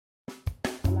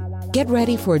Get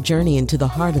ready for a journey into the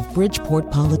heart of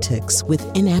Bridgeport politics with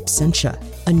In Absentia,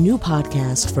 a new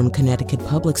podcast from Connecticut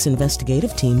Public's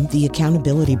investigative team, The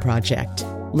Accountability Project.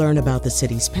 Learn about the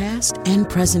city's past and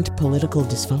present political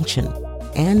dysfunction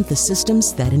and the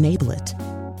systems that enable it.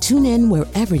 Tune in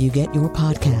wherever you get your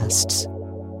podcasts.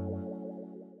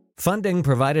 Funding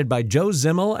provided by Joe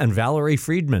Zimmel and Valerie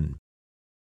Friedman.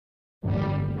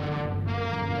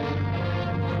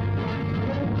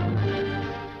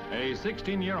 A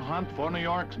 16-year hunt for New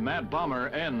York's Mad Bomber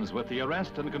ends with the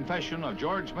arrest and confession of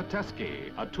George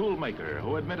Metesky, a toolmaker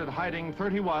who admitted hiding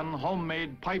 31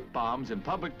 homemade pipe bombs in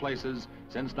public places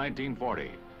since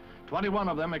 1940. 21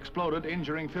 of them exploded,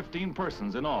 injuring 15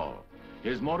 persons in all.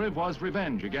 His motive was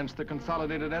revenge against the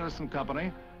Consolidated Edison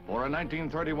Company for a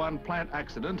 1931 plant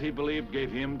accident he believed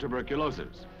gave him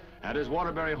tuberculosis. At his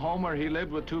Waterbury home, where he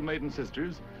lived with two maiden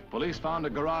sisters, police found a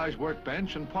garage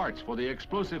workbench and parts for the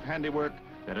explosive handiwork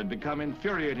that had become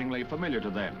infuriatingly familiar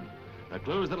to them. The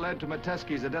clues that led to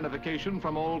Metesky's identification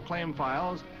from old claim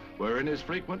files were in his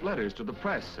frequent letters to the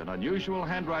press and unusual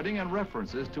handwriting and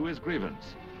references to his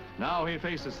grievance. Now he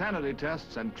faces sanity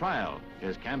tests and trial.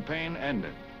 His campaign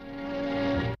ended.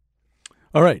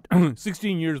 All right.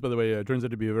 16 years, by the way, turns out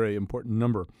to be a very important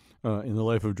number in the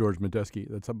life of George Metesky.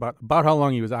 That's about how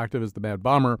long he was active as the Mad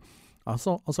Bomber.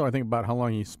 Also, I think about how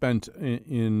long he spent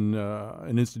in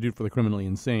an institute for the criminally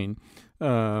insane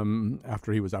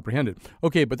after he was apprehended.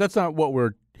 Okay, but that's not what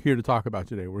we're here to talk about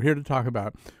today. We're here to talk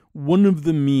about one of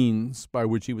the means by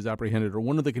which he was apprehended, or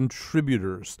one of the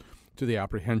contributors to the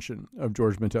apprehension of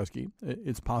George Metesky.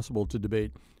 It's possible to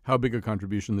debate how big a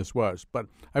contribution this was. But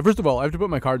first of all, I have to put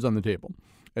my cards on the table.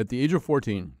 At the age of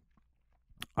 14,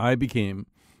 I became,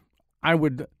 I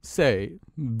would say,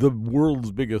 the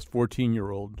world's biggest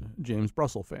 14-year-old James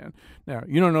Brussel fan. Now,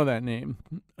 you don't know that name.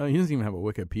 He doesn't even have a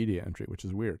Wikipedia entry, which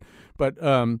is weird. But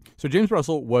so James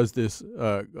Brussel was this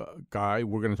guy,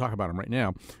 we're going to talk about him right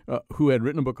now, who had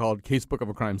written a book called Casebook of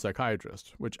a Crime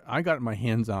Psychiatrist, which I got my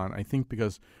hands on, I think,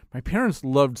 because my parents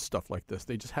loved stuff like this.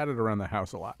 They just had it around the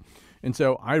house a lot. And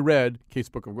so I read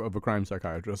Casebook of a Crime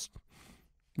Psychiatrist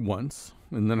once,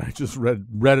 and then I just read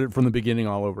it from the beginning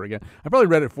all over again. I probably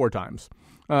read it 4 times.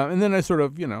 And then I sort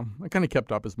of, I kind of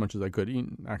kept up as much as I could. He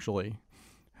didn't actually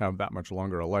have that much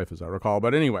longer a life, as I recall.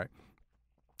 But anyway,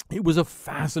 it was a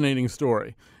fascinating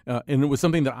story. And it was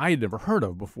something that I had never heard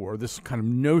of before, this kind of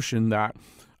notion that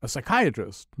a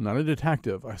psychiatrist, not a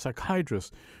detective, a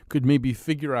psychiatrist could maybe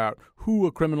figure out who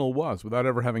a criminal was without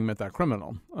ever having met that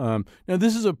criminal. Now,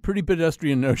 this is a pretty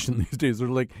pedestrian notion these days. There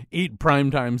are like 8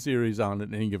 primetime series on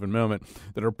at any given moment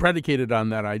that are predicated on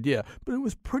that idea. But it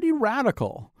was pretty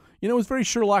radical. It was very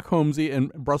Sherlock Holmesy,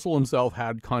 and Brussel himself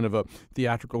had kind of a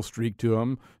theatrical streak to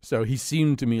him. So he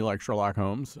seemed to me like Sherlock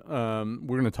Holmes. We're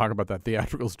going to talk about that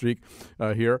theatrical streak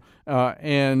here.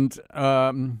 Anyway,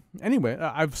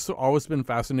 I've always been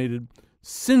fascinated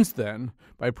since then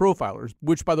by profilers,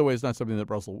 which, by the way, is not something that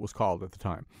Brussel was called at the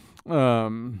time.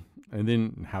 And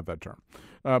didn't have that term.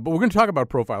 But we're going to talk about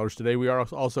profilers today. We are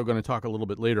also going to talk a little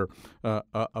bit later we're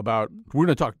going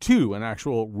to talk to an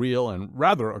actual real and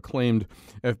rather acclaimed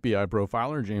FBI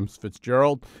profiler, James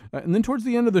Fitzgerald. And then towards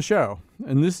the end of the show,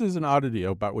 and this is an oddity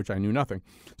about which I knew nothing.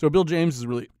 So Bill James is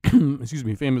really,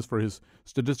 famous for his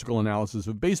statistical analysis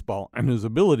of baseball and his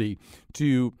ability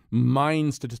to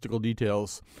mine statistical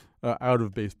details out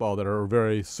of baseball that are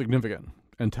very significant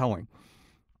and telling.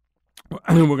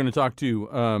 We're going to talk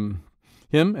to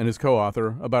him and his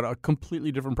co-author about a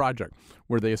completely different project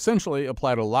where they essentially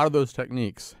applied a lot of those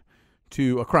techniques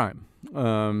to a crime.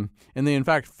 And they, in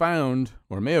fact, found,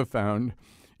 or may have found,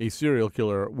 a serial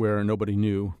killer where nobody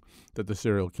knew that the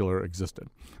serial killer existed.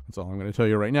 That's all I'm going to tell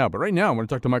you right now. But right now, I'm going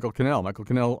to talk to Michael Cannell. Michael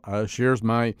Cannell shares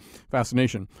my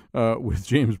fascination with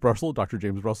James Brussel, Dr.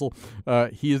 James Brussel.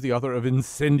 He is the author of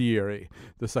Incendiary,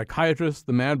 The Psychiatrist,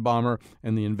 The Mad Bomber,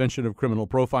 and the Invention of Criminal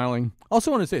Profiling. Also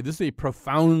want to say this is a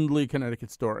profoundly Connecticut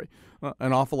story.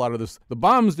 An awful lot of this, the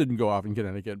bombs didn't go off in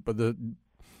Connecticut, but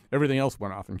everything else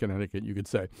went off in Connecticut, you could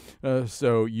say.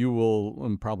 So you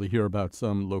will probably hear about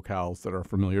some locales that are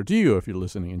familiar to you if you're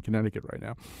listening in Connecticut right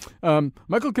now.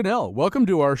 Michael Cannell, welcome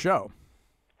to our show.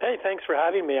 Hey, thanks for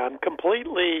having me. I'm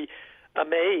completely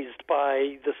amazed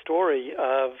by the story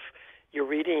of you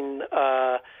reading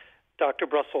Dr.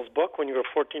 Brussel's book when you were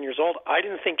 14 years old. I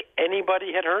didn't think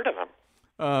anybody had heard of him.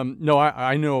 No,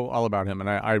 I know all about him, and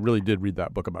I really did read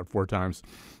that book about 4 times.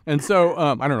 And so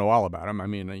I don't know all about him. I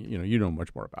mean, you know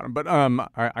much more about him, but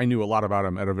I knew a lot about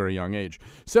him at a very young age.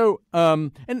 So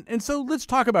and so let's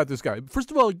talk about this guy. First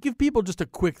of all, give people just a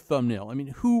quick thumbnail. I mean,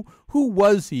 who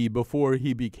was he before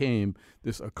he became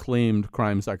this acclaimed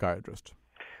crime psychiatrist?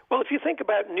 Well, if you think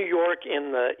about New York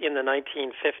in the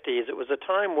 1950s, it was a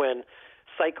time when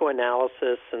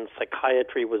psychoanalysis and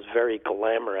psychiatry was very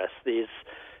glamorous. These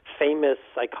famous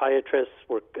psychiatrists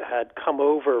had come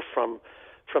over from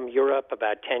Europe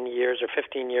about 10 years or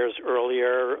 15 years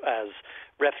earlier as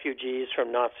refugees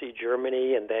from Nazi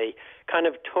Germany, and they kind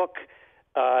of took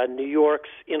New York's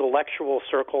intellectual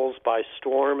circles by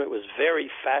storm. It was very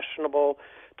fashionable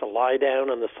to lie down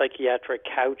on the psychiatric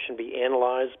couch and be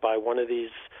analyzed by one of these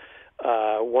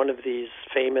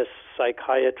famous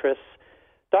psychiatrists.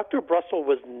 Dr. Brussel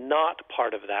was not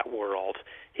part of that world.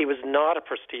 He was not a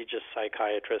prestigious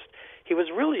psychiatrist. He was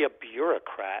really a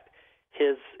bureaucrat.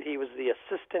 He was the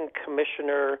assistant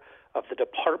commissioner of the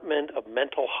Department of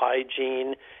Mental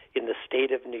Hygiene in the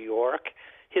state of New York.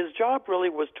 His job really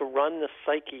was to run the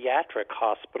psychiatric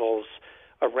hospitals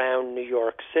around New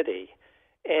York City.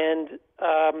 And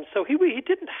so he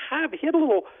had a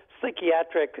little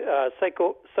psychiatric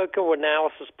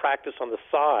psychoanalysis practice on the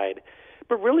side,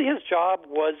 but really his job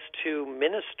was to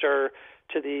minister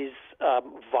to these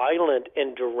violent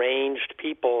and deranged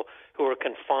people who are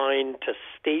confined to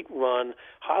state-run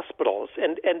hospitals.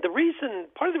 And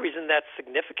part of the reason that's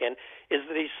significant is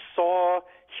that he saw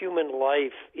human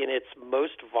life in its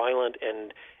most violent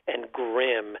and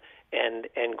grim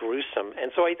and gruesome.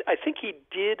 And so I think he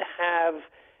did have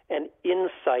an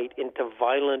insight into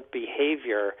violent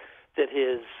behavior that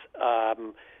his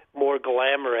more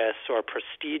glamorous or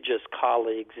prestigious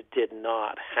colleagues did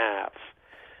not have.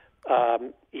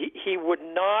 He would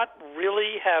not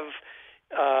really have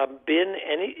been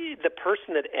the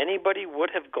person that anybody would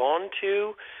have gone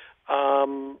to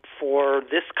for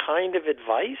this kind of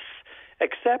advice,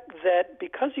 except that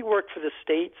because he worked for the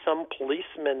state, some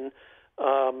policemen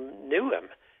knew him,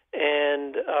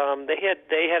 and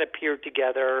they had appeared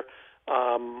together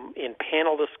in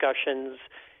panel discussions,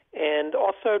 and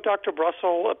also Dr.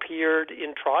 Brussel appeared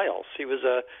in trials. He was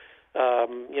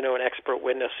an expert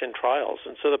witness in trials,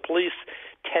 and so the police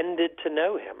tended to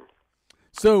know him.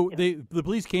 So the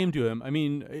police came to him. I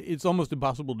mean, it's almost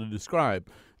impossible to describe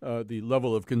the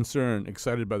level of concern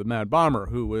excited by the Mad Bomber,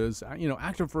 who was,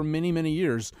 active for many, many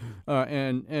years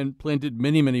and planted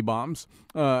many, many bombs.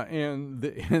 And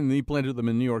he planted them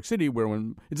in New York City, where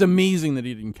it's amazing that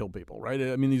he didn't kill people, right?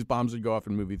 I mean, these bombs would go off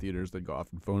in movie theaters, they'd go off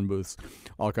in phone booths,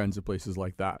 all kinds of places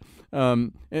like that.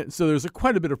 And so there's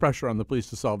quite a bit of pressure on the police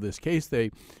to solve this case.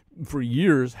 They, for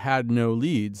years, had no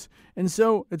leads. And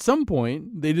so at some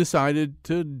point, they decided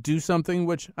to do something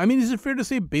which, is it fair to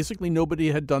say basically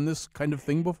nobody had done this kind of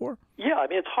thing before? Yeah,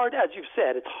 it's hard, as you've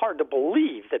said, it's hard to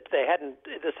believe that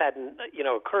this hadn't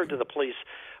occurred to the police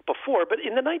before. But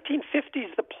in the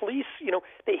 1950s, the police,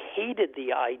 they hated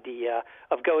the idea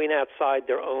of going outside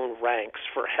their own ranks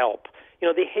for help.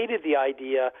 They hated the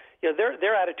idea.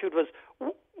 Their attitude was,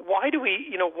 why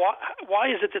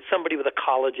is it that somebody with a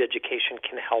college education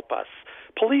can help us?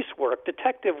 Police work,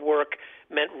 detective work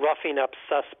meant roughing up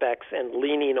suspects and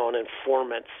leaning on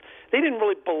informants. They didn't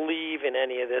really believe in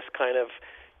any of this kind of,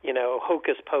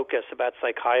 hocus pocus about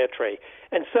psychiatry.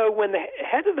 And so when the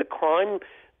head of the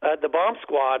bomb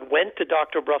squad went to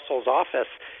Dr. Brussel's office,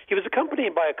 he was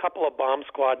accompanied by a couple of bomb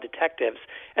squad detectives,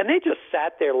 and they just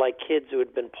sat there like kids who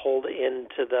had been pulled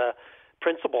into the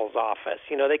principal's office.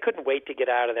 They couldn't wait to get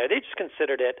out of there. They just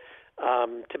considered it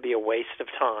to be a waste of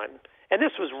time. And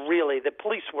this was really, the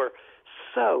police were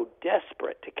so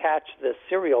desperate to catch the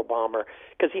serial bomber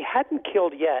because he hadn't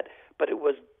killed yet, but it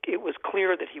was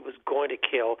clear that he was going to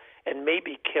kill and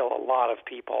maybe kill a lot of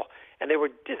people. And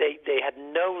they had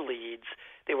no leads.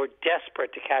 They were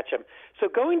desperate to catch him. So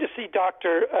going to see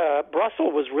Dr.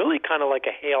 Brussel was really kind of like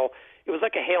a Hail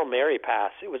Mary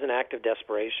pass. It was an act of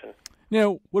desperation.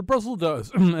 Now, what Brussel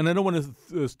does, and I don't want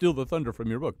to steal the thunder from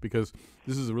your book because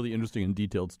this is a really interesting and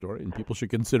detailed story, and people should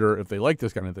consider, if they like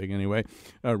this kind of thing anyway,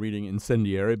 reading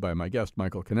Incendiary by my guest,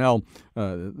 Michael Cannell,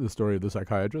 the story of the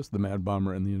psychiatrist, the Mad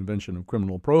Bomber, and the invention of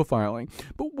criminal profiling.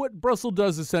 But what Brussel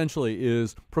does essentially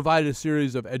is provide a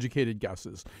series of educated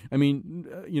guesses.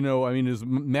 As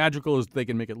magical as they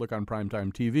can make it look on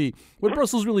primetime TV, what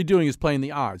Brussel's really doing is playing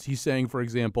the odds. He's saying, for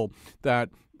example, that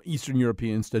Eastern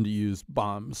Europeans tend to use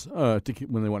bombs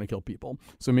when they want to kill people.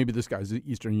 So maybe this guy's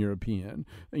Eastern European.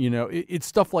 It's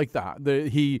stuff like that.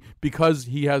 Because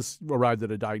he has arrived at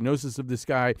a diagnosis of this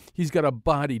guy, he's got a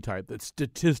body type that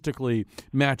statistically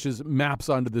maps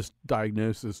onto this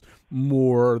diagnosis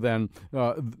more than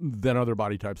other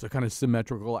body types. A kind of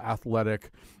symmetrical,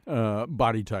 athletic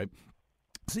body type.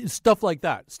 Stuff like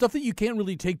that. Stuff that you can't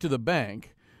really take to the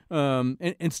bank.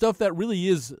 and stuff that really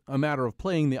is a matter of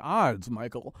playing the odds,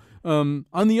 Michael. On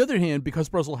the other hand, because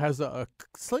Brussels has a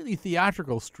slightly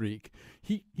theatrical streak,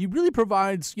 he really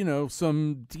provides,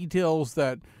 some details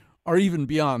that are even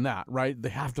beyond that, right? They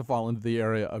have to fall into the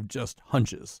area of just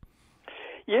hunches.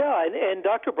 Yeah, and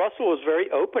Dr. Brussel was very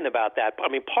open about that. I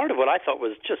mean, part of what I thought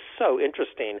was just so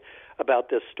interesting about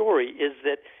this story is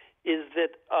that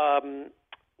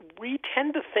we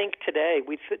tend to think today,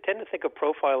 of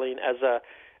profiling as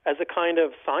a kind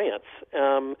of science.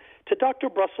 To Dr.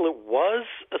 Brussel, it was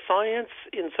a science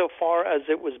insofar as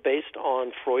it was based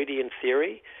on Freudian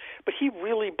theory, but he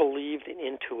really believed in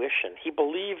intuition. He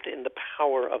believed in the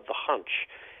power of the hunch.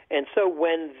 And so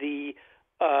when the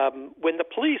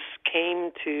police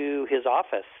came to his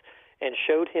office and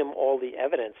showed him all the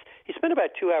evidence, he spent about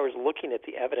 2 hours looking at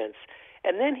the evidence,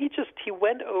 and then he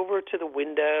went over to the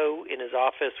window in his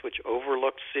office, which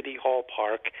overlooked City Hall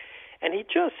Park, and he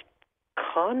just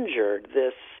conjured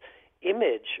this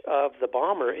image of the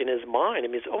bomber in his mind. I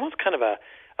mean, it's almost kind of a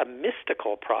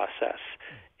mystical process.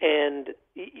 And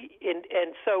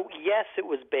so, yes, it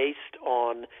was based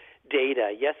on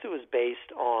data. Yes, it was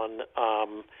based on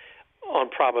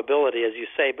probability, as you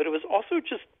say, but it was also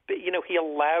just, he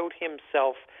allowed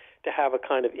himself to have a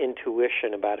kind of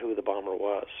intuition about who the bomber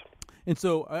was. And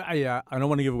so I don't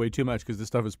want to give away too much because this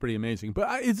stuff is pretty amazing.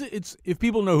 But it's if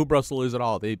people know who Brussel is at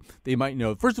all, they might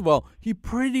know. First of all, he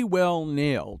pretty well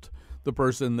nailed the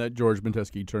person that George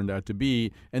Metesky turned out to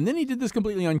be. And then he did this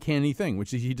completely uncanny thing,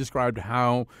 which is he described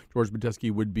how George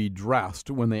Metesky would be dressed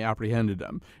when they apprehended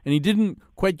him. And he didn't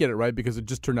quite get it right because it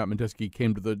just turned out Metesky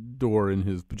came to the door in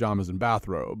his pajamas and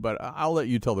bathrobe. But I'll let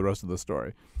you tell the rest of the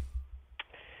story.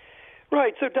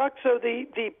 Right. So, Doc. So the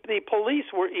police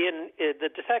were the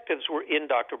detectives were in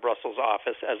Dr. Brussel's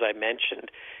office, as I mentioned,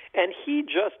 and he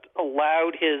just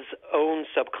allowed his own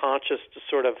subconscious to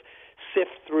sort of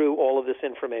sift through all of this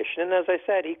information. And as I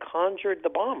said, he conjured the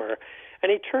bomber,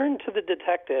 and he turned to the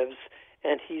detectives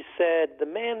and he said, "The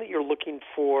man that you're looking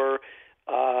for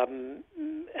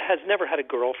has never had a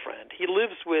girlfriend. He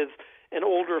lives with an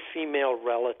older female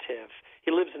relative. He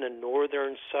lives in a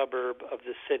northern suburb of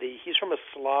the city. He's from a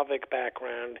Slavic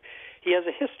background. He has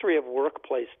a history of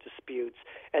workplace disputes."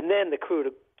 And then the coup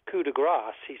de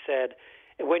grace, he said,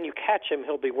 "When you catch him,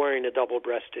 he'll be wearing a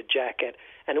double-breasted jacket,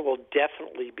 and it will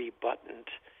definitely be buttoned."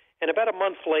 And about a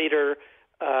month later,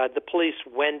 the police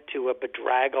went to a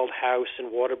bedraggled house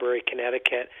in Waterbury,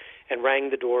 Connecticut, and rang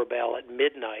the doorbell at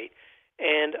midnight.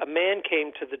 And a man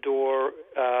came to the door,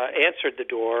 answered the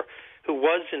door, who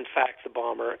was, in fact, the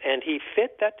bomber, and he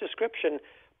fit that description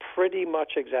pretty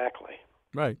much exactly.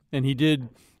 Right. And he did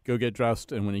go get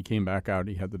dressed, and when he came back out,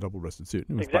 he had the double-breasted suit.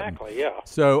 It was exactly, buttoned. Yeah.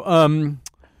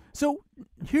 So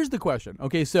here's the question.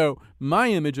 Okay, so my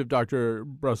image of Dr.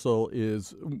 Brussel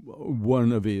is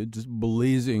one of a just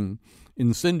blazing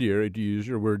incendiary, to use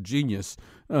your word, genius.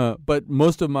 But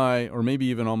most of my, or maybe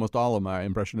even almost all of my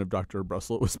impression of Dr.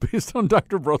 Brussel was based on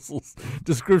Dr. Brussel's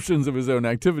descriptions of his own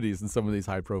activities in some of these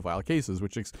high-profile cases,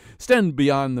 which extend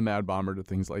beyond the Mad Bomber to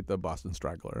things like the Boston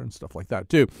Straggler and stuff like that,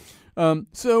 too.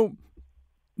 So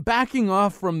backing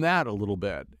off from that a little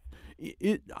bit,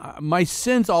 my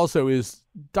sense also is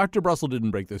Dr. Brussel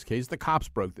didn't break this case. The cops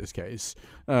broke this case.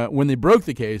 When they broke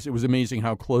the case, it was amazing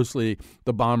how closely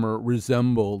the bomber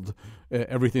resembled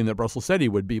everything that Brussel said he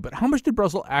would be. But how much did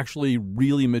Brussel actually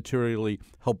really materially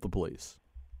help the police?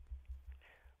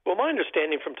 Well, my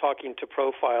understanding from talking to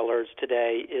profilers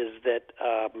today is that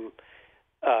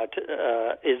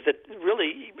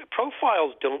really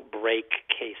profiles don't break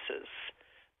cases.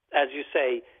 As you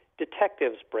say,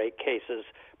 detectives break cases,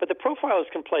 but the profilers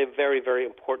can play a very, very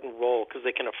important role because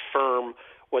they can affirm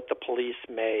what the police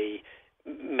may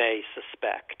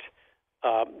suspect.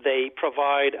 They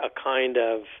provide a kind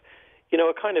of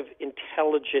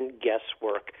intelligent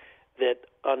guesswork that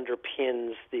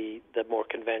underpins the more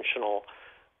conventional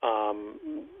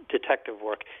detective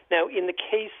work. Now, in the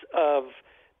case of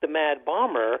the Mad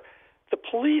Bomber, the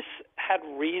police had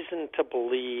reason to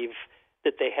believe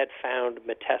that they had found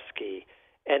Metesky.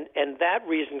 And that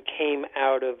reason came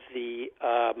out of the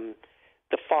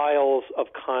files of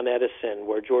Con Edison,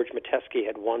 where George Metesky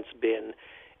had once been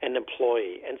an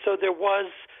employee. And so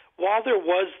while there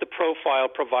was the profile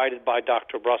provided by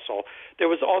Dr. Brussel, there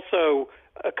was also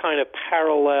a kind of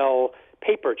parallel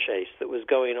paper chase that was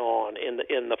going on in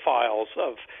the files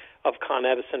of Con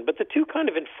Edison. But the two kind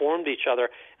of informed each other.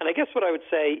 And I guess what I would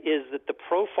say is that the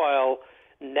profile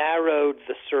narrowed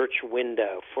the search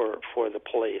window for the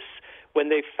police. When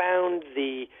they found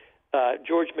the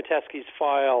George Metesky's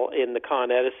file in the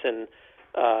Con Edison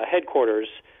headquarters,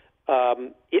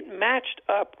 it matched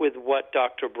up with what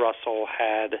Dr. Brussel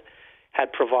had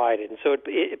had provided. And so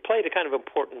it played a kind of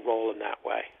important role in that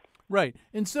way. Right.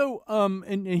 And so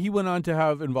and he went on to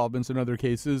have involvements in other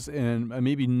cases, and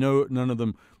maybe none of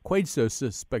them quite so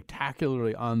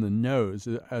spectacularly on the nose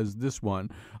as this one.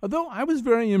 Although I was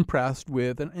very impressed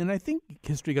with, and I think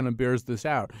history kind of bears this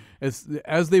out,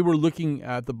 as they were looking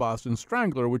at the Boston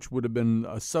Strangler, which would have been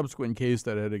a subsequent case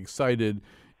that had excited,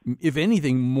 if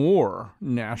anything, more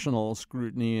national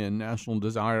scrutiny and national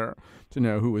desire to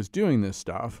know who was doing this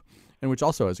stuff, and which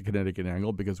also has a Connecticut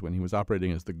angle, because when he was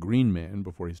operating as the Green Man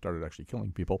before he started actually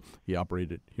killing people, he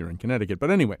operated here in Connecticut.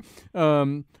 But anyway,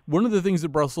 one of the things that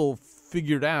Brussel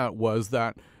figured out was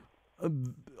that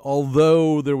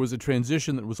although there was a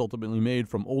transition that was ultimately made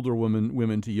from older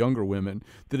women to younger women,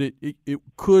 that it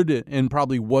could and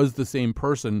probably was the same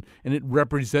person, and it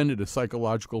represented a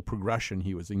psychological progression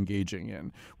he was engaging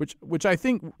in, which I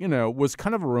think, was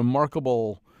kind of a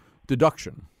remarkable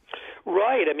deduction.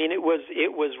 Right. I mean, it was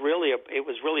really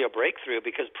a breakthrough,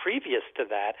 because previous to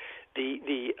that,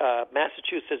 the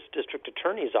Massachusetts District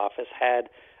Attorney's Office had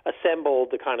assembled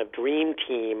the kind of dream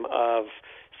team of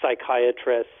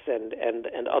psychiatrists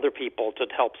and other people to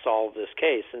help solve this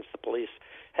case, since the police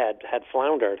had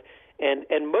floundered.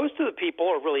 And most of the people,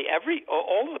 or really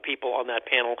all of the people on that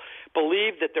panel,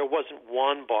 believed that there wasn't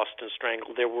one Boston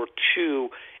Strangle. There were two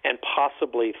and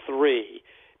possibly three,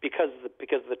 because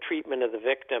the treatment of the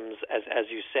victims, as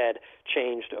you said,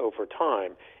 changed over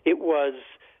time. It was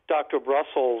Dr.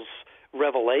 Brussel's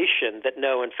revelation that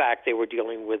no, in fact, they were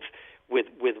dealing with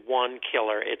one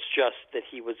killer. It's just that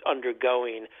he was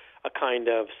undergoing a kind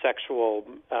of sexual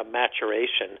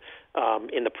maturation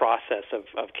in the process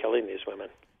of killing these women.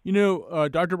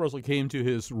 Dr. Brussel came to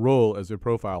his role as a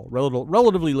profile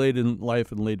relatively late in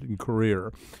life and late in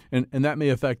career, and that may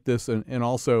affect this, and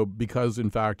also because,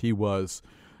 in fact, he was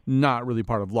not really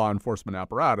part of law enforcement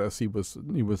apparatus. He was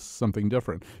something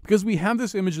different, because we have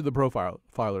this image of the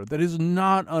profiler that is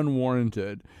not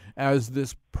unwarranted as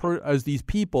these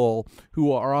people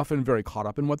who are often very caught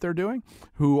up in what they're doing,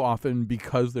 who often,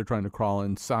 because they're trying to crawl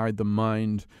inside the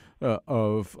mind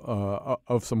of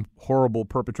some horrible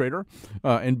perpetrator,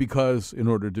 and because in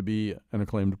order to be an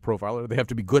acclaimed profiler, they have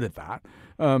to be good at that,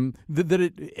 that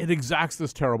it exacts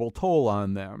this terrible toll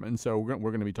on them. And so we're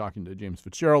going to be talking to James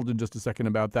Fitzgerald in just a second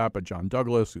about that, but John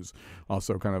Douglas, who's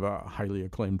also kind of a highly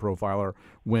acclaimed profiler,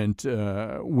 went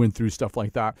through stuff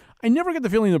like that. I never get the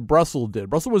feeling that Brussel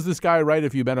did. Brussel was this guy, right?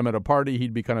 If you met him at a party,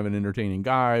 he'd be kind of an entertaining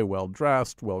guy,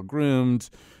 well-dressed, well-groomed.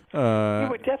 He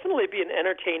would definitely be an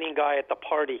entertaining guy at the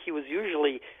party. He was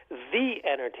usually the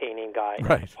entertaining guy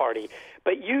at the party.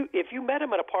 But if you met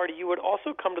him at a party, you would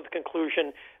also come to the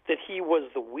conclusion that he was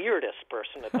the weirdest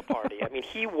person at the party. I mean,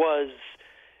 he was,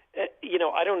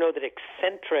 I don't know that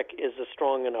eccentric is a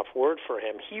strong enough word for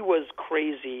him. He was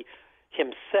crazy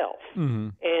himself.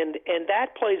 Mm-hmm. And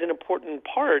that plays an important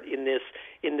part in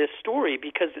this story,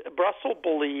 because Brussel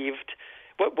believed.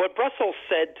 What Brussel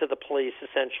said to the police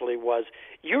essentially was,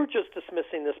 you're just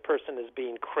dismissing this person as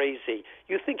being crazy.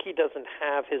 You think he doesn't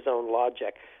have his own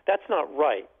logic. That's not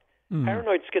right. Mm.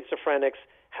 Paranoid schizophrenics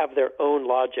have their own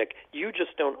logic. You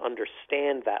just don't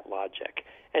understand that logic.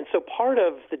 And so part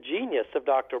of the genius of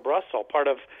Dr. Brussel, part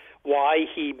of why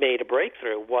he made a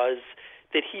breakthrough, was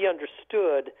that he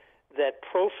understood that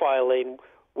profiling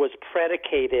was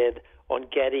predicated on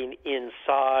getting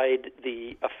inside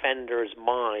the offender's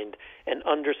mind and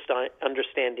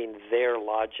understanding their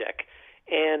logic.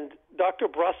 And Dr.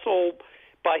 Brussel,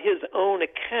 by his own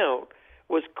account,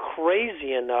 was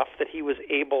crazy enough that he was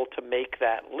able to make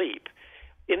that leap.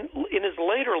 In his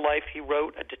later life, he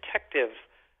wrote a detective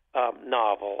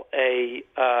novel, a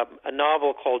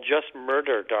novel called Just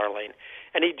Murder, Darling.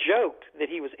 And he joked that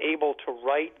he was able to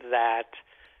write that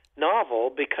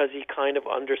novel because he kind of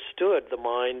understood the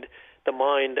mind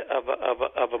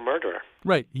of a murderer.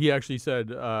 Right. He actually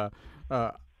said,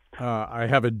 I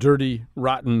have a dirty,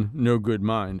 rotten, no good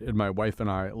mind, and my wife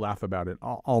and I laugh about it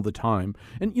all the time.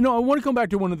 And, I want to come back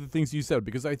to one of the things you said,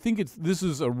 because I think this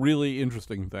is a really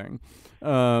interesting thing.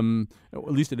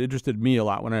 At least it interested me a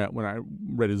lot when I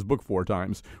read his book 4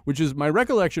 times, which is, my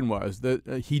recollection was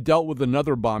that he dealt with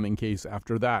another bombing case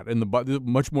after that, and the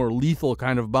much more lethal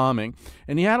kind of bombing.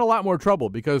 And he had a lot more trouble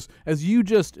because, as you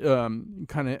just kind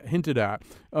of hinted at,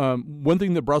 one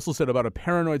thing that Brussel said about a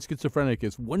paranoid schizophrenic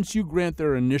is, once you grant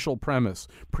their initial premise,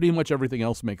 pretty much everything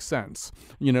else makes sense.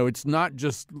 It's not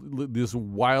just this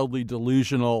wildly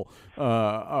delusional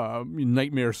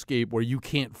nightmarescape where you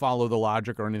can't follow the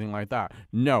logic or anything like that.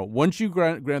 No, once you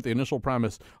grant the initial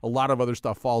premise, a lot of other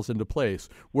stuff falls into place.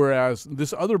 Whereas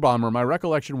this other bomber, my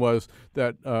recollection was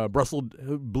that Brussel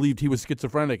believed he was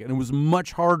schizophrenic, and it was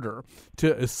much harder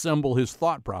to assemble his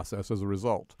thought process as a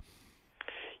result.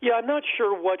 Yeah, I'm not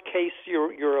sure what case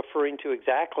you're referring to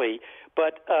exactly,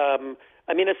 but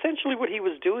I mean, essentially what he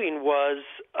was doing was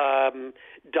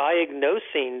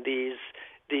diagnosing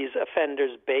these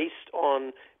offenders based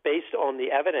on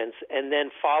the evidence, and then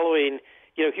following.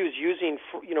 He was using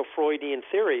Freudian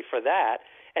theory for that,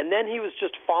 and then he was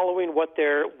just following what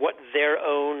their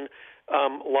own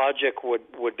logic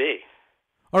would be.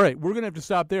 All right, we're going to have to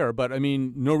stop there, but I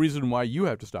mean, no reason why you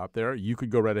have to stop there. You could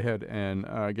go right ahead and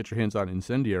get your hands on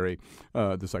Incendiary,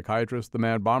 The Psychiatrist, the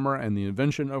Mad Bomber, and the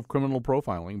Invention of Criminal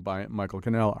Profiling by Michael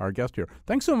Cannell, our guest here.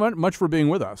 Thanks so much for being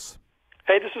with us.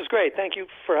 Hey, this is great. Thank you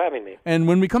for having me. And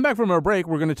when we come back from our break,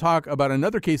 we're going to talk about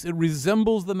another case. It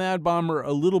resembles the Mad Bomber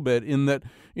a little bit in that,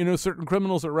 certain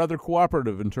criminals are rather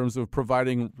cooperative in terms of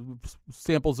providing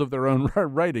samples of their own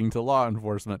writing to law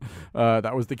enforcement.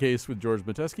 That was the case with George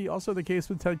Metesky, also the case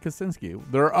with Ted Kaczynski.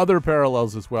 There are other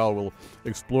parallels as well. We'll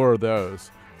explore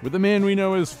those with the man we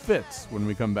know as Fitz when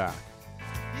we come back.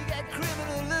 You got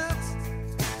criminal looks,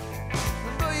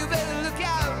 boy, you better look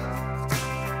out.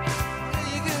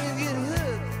 You're gonna get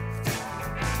hooked.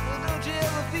 Well, don't you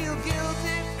ever feel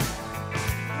guilty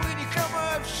when you come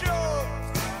up short?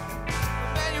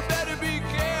 Man, you better be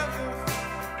careful.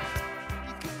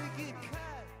 You're gonna get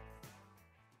caught.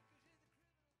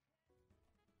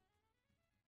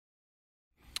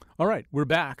 All right, we're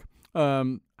back.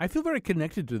 I feel very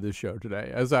connected to this show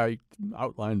today. As I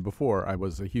outlined before, I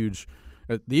was at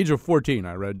the age of 14,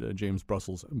 I read James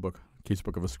Brussels' book,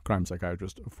 Casebook of a Crime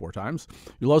Psychiatrist, 4 times.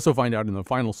 You'll also find out in the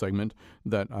final segment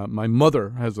that my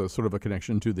mother has a sort of a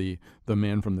connection to the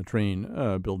Man from the Train,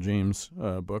 Bill James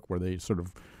book, where they sort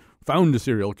of found a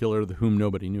serial killer whom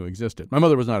nobody knew existed. My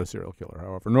mother was not a serial killer,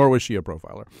 however, nor was she a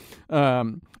profiler.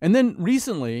 And then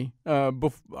recently,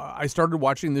 I started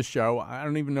watching this show. I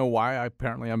don't even know why.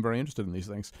 Apparently, I'm very interested in these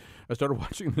things. I started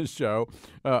watching this show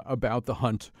about the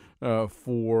hunt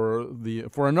for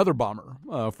another bomber,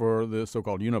 for the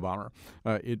so-called Unabomber.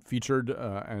 It featured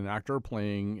an actor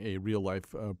playing a real-life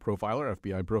profiler,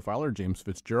 FBI profiler, James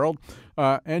Fitzgerald.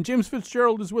 And James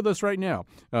Fitzgerald is with us right now,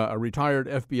 a retired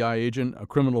FBI agent, a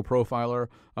criminal profiler,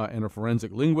 and a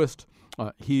forensic linguist.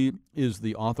 He is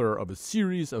the author of a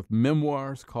series of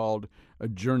memoirs called A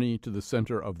Journey to the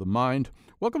Center of the Mind.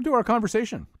 Welcome to our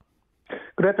conversation.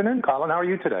 Good afternoon, Colin. How are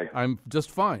you today? I'm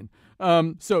just fine.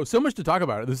 So much to talk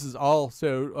about. This is all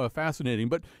so fascinating.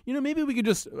 But, maybe we could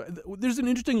just there's an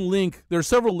interesting link. There are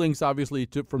several links, obviously,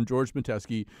 from George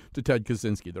Metesky to Ted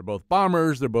Kaczynski. They're both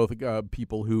bombers. They're both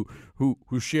people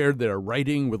who shared their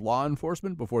writing with law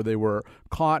enforcement before they were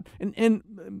caught.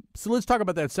 And so let's talk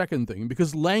about that second thing,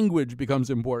 because language becomes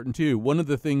important, too. One of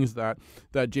the things that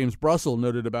James Brussel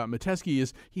noted about Metesky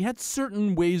is he had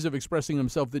certain ways of expressing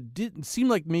himself that didn't seem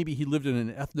like maybe he lived in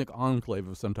an ethnic enclave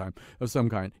of some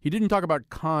kind. He didn't talk about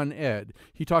Con Ed.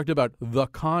 He talked about the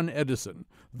Con Edison,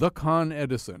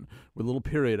 with a little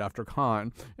period after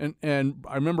Con. And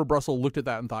I remember Brussel looked at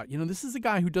that and thought, this is a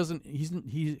guy who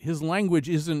his language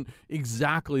isn't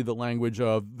exactly the language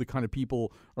of the kind of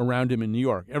people around him in New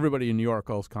York. Everybody in New York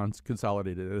calls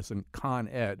Consolidated Edison Con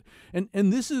Ed.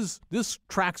 And this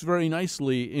tracks very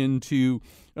nicely into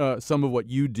some of what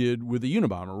you did with the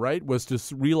Unabomber, right? Was to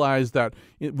realize that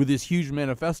with this huge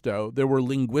manifesto, there were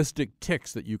linguistic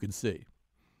tics that you could see.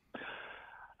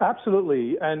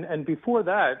 Absolutely. And before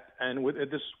that,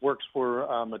 this works for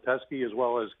Metesky as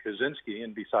well as Kaczynski,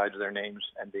 and besides their names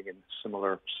ending in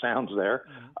similar sounds there,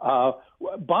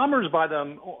 bombers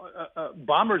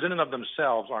in and of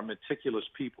themselves are meticulous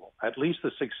people, at least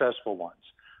the successful ones.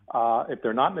 If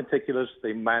they're not meticulous,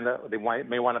 they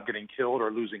may wind up getting killed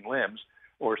or losing limbs,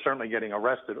 or certainly getting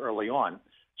arrested early on.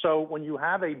 So when you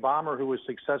have a bomber who is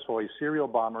successful, a serial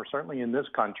bomber, certainly in this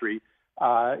country,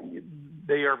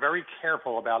 they are very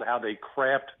careful about how they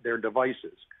craft their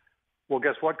devices. Well,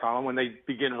 guess what, Colin? When they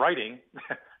begin writing,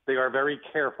 they are very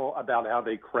careful about how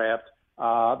they craft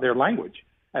their language.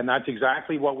 And that's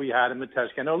exactly what we had in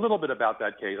Metesky. I know a little bit about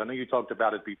that case. I know you talked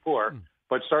about it before,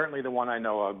 but certainly the one I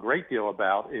know a great deal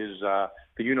about is the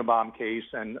Unabomber case,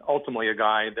 and ultimately a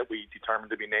guy that we determined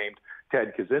to be named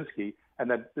Ted Kaczynski, and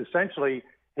that essentially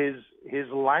his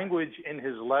language in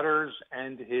his letters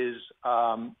and his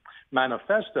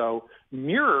manifesto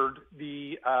mirrored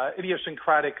the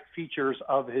idiosyncratic features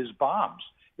of his bombs,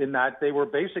 in that they were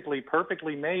basically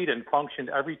perfectly made and functioned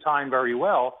every time very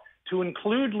well, to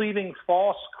include leaving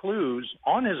false clues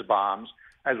on his bombs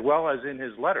as well as in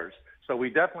his letters. So we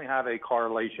definitely have a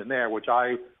correlation there, which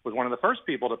I was one of the first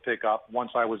people to pick up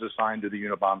once I was assigned to the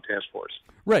Unabomber task force.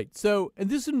 Right. So, and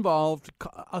this involved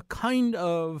a kind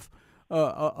of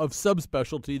of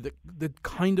subspecialty that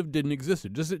kind of didn't exist.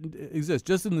 It just didn't exist,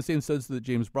 just in the same sense that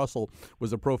James Brussel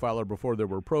was a profiler before there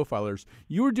were profilers.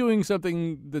 You were doing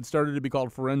something that started to be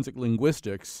called forensic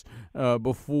linguistics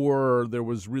before there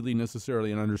was really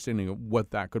necessarily an understanding of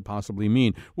what that could possibly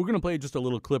mean. We're going to play just a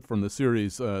little clip from the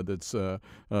series that's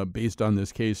based on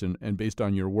this case and based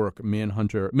on your work,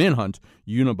 Manhunt,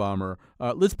 Unabomber.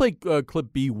 Let's play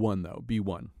clip B1, though.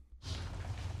 B1.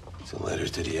 It's a letter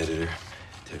to the editor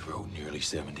Ted wrote in the early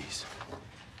 70s.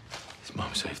 His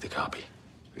mom saved the copy.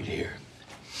 Read here.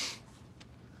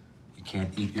 You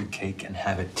can't eat your cake and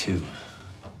have it too.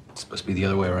 It's supposed to be the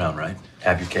other way around, right?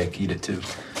 Have your cake, eat it too.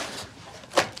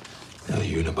 Now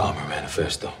the Unabomber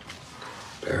Manifesto,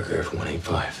 paragraph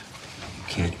 185. You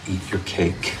can't eat your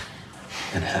cake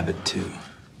and have it too.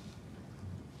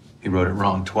 He wrote it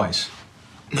wrong twice.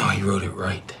 No, he wrote it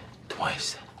right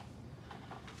twice.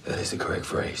 That is the correct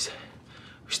phrase.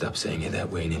 We stopped saying it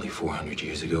that way nearly 400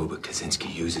 years ago, but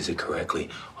Kaczynski uses it correctly.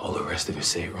 All the rest of us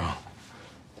say it wrong.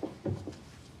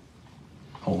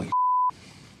 Holy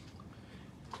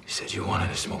You said you wanted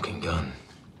a smoking gun.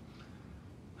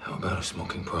 How about a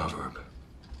smoking proverb?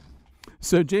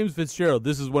 So James Fitzgerald,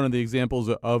 this is one of the examples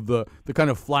of the kind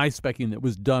of fly-specking that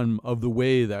was done of the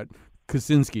way that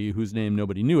Kaczynski, whose name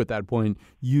nobody knew at that point,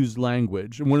 used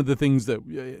language. And one of the things that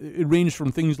it ranged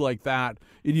from things like that,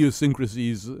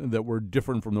 idiosyncrasies that were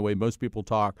different from the way most people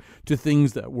talk, to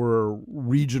things that were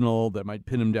regional that might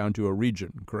pin him down to a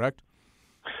region, correct?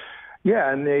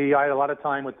 Yeah, and I had a lot of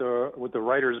time with the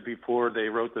writers before they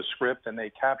wrote the script, and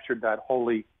they captured that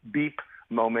holy beep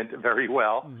moment very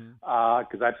well,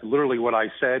 because that's literally what I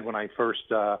said when I first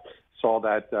saw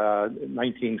that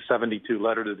 1972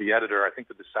 letter to the editor, I think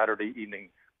to the Saturday Evening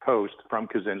Post from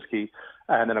Kaczynski,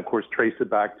 and then, of course, traced it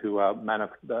back to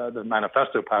the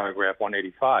manifesto paragraph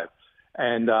 185.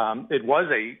 And it was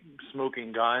a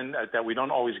smoking gun that we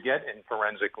don't always get in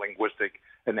forensic linguistic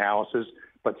analysis,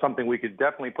 but something we could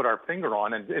definitely put our finger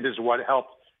on, and it is what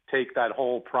helped take that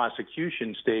whole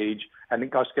prosecution stage and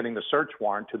us getting the search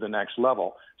warrant to the next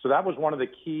level. So that was one of the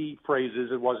key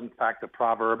phrases. It was, in fact, a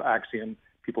proverb, axiom.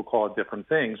 People call it different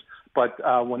things. But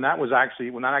when that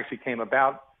actually came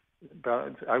about,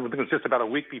 I think it was just about a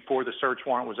week before the search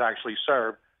warrant was actually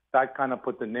served, that kind of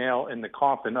put the nail in the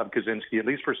coffin of Kaczynski, at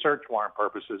least for search warrant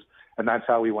purposes, and that's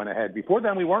how we went ahead. Before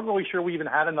then, we weren't really sure we even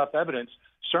had enough evidence,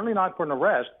 certainly not for an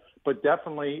arrest, but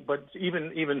definitely, but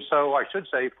even so, I should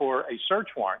say, for a search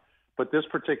warrant. But this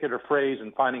particular phrase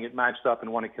and finding it matched up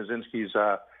in one of Kaczynski's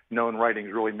known writings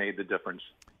really made the difference.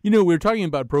 You know, we were talking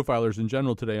about profilers in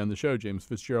general today on the show, James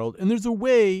Fitzgerald, and there's a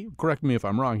way, correct me if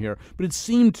I'm wrong here, but it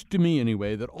seemed to me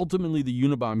anyway that ultimately the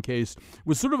Unabomber case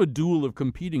was sort of a duel of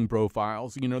competing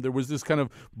profiles. You know, there was this kind of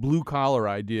blue-collar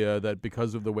idea that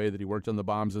because of the way that he worked on the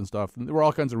bombs and stuff, and there were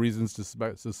all kinds of reasons to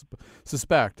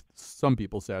suspect, some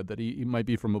people said, that he might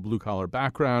be from a blue-collar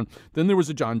background. Then there was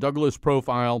a John Douglas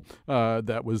profile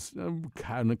that was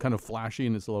kind of flashy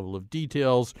in its level of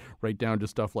details, right down to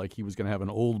stuff like he was going to have an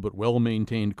old but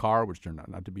well-maintained car, which turned out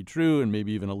not to be true, and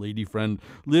maybe even a lady friend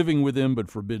living with him but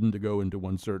forbidden to go into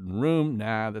one certain room.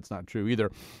 Nah, that's not true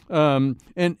either.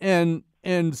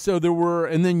 And so there were,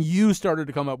 and then you started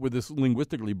to come up with this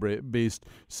linguistically based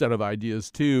set of ideas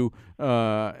too.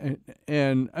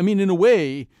 And I mean, in a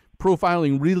way,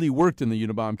 profiling really worked in the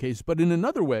Unabomber case, but in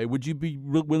another way, would you be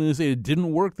willing to say it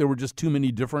didn't work? There were just too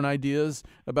many different ideas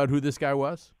about who this guy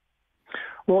was?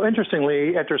 Well,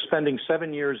 interestingly, after spending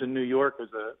 7 years in New York as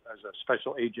a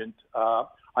special agent,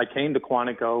 I came to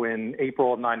Quantico in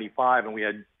April of '95, and we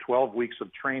had 12 weeks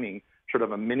of training, sort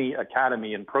of a mini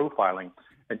academy in profiling.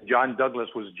 And John Douglas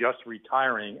was just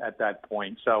retiring at that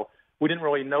point. So we didn't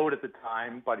really know it at the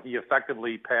time, but he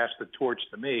effectively passed the torch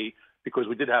to me because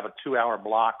we did have a 2-hour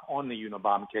block on the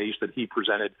Unabomber case that he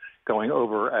presented going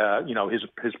over,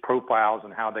 his profiles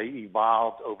and how they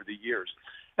evolved over the years.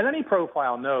 And any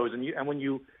profile knows, and when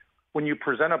you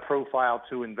present a profile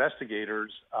to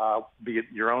investigators, be it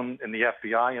your own in the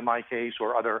FBI in my case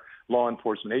or other law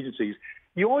enforcement agencies,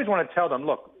 you always want to tell them,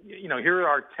 look, here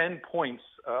are 10 points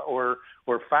or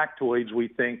factoids we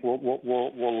think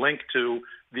will link to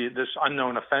this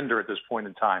unknown offender at this point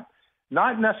in time.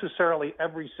 Not necessarily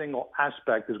every single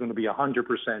aspect is going to be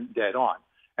 100% dead on,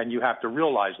 and you have to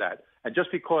realize that. And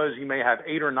just because you may have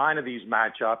 8 or 9 of these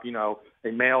match up,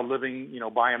 a male living,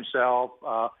 by himself,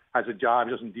 has a job,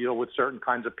 doesn't deal with certain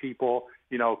kinds of people,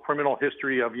 criminal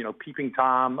history of, peeping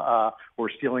Tom, or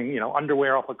stealing,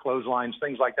 underwear off of clotheslines,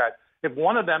 things like that. If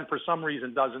one of them for some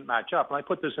reason doesn't match up, and I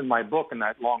put this in my book in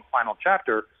that long final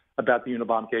chapter about the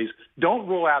Unabomber case, don't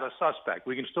rule out a suspect.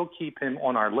 We can still keep him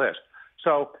on our list.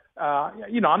 So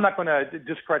I'm not going to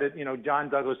discredit, John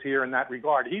Douglas here in that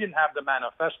regard. He didn't have the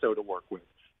manifesto to work with.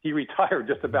 He retired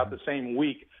just about the same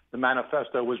week the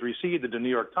manifesto was received at the New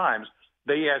York Times.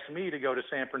 They asked me to go to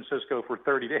San Francisco for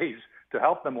 30 days to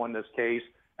help them on this case.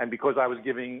 And because I was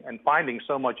giving and finding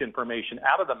so much information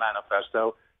out of the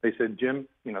manifesto, they said, Jim,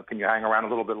 can you hang around a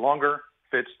little bit longer?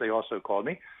 Fitz, they also called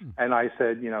me. And I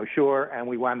said, sure. And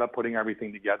we wound up putting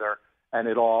everything together. And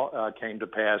it all came to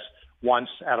pass. Once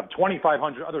out of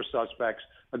 2,500 other suspects,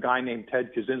 a guy named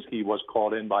Ted Kaczynski was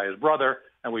called in by his brother.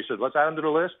 And we said, let's add him to the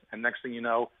list. And next thing you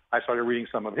know, I started reading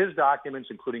some of his documents,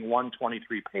 including one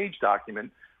 23-page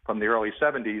document from the early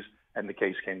 70s, and the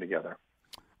case came together.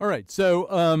 All right. So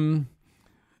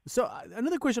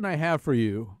another question I have for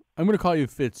you, I'm going to call you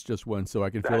Fitz just once so I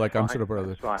can feel like I'm sort of part of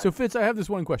this. So, Fitz, I have this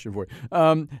one question for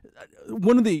you.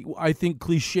 One of the, I think,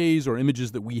 cliches or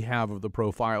images that we have of the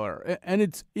profiler, and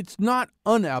it's not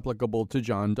unapplicable to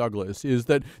John Douglas, is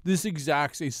that this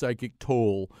exacts a psychic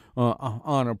toll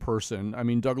on a person. I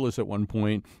mean, Douglas at one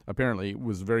point apparently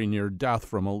was very near death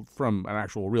from an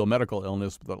actual real medical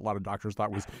illness that a lot of doctors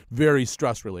thought was very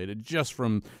stress-related, just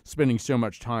from spending so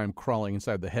much time crawling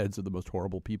inside the heads of the most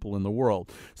horrible people in the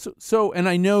world. So, and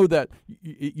I know that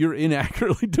you're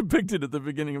inaccurately depicted at the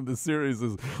beginning of the series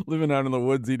as living out in the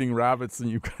woods eating rabbits, and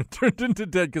you kind of turned into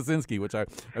Ted Kaczynski, which I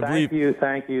believe.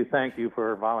 Thank you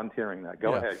for volunteering that.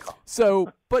 Go ahead, Colin.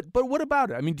 So, but what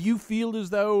about it? I mean, do you feel as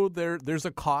though there's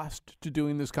a cost to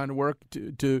doing this kind of work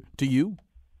to you?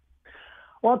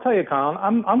 Well, I'll tell you, Colin,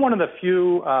 I'm one of the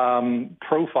few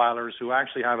profilers who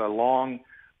actually have a long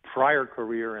prior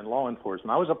career in law enforcement.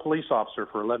 I was a police officer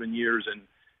for 11 years in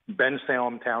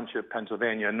Bensalem Township,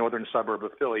 Pennsylvania, a northern suburb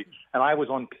of Philly. And I was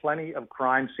on plenty of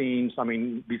crime scenes. I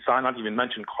mean, besides, not even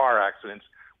mention car accidents,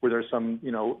 where there's some,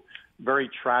 very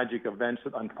tragic events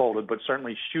that unfolded, but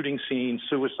certainly shooting scenes,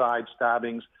 suicides,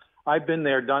 stabbings. I've been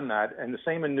there, done that. And the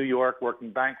same in New York,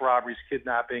 working bank robberies,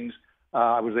 kidnappings.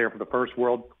 I was there for the first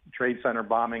World Trade Center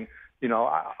bombing.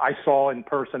 I saw in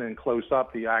person and close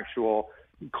up the actual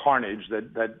carnage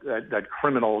that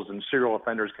criminals and serial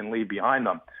offenders can leave behind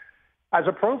them. As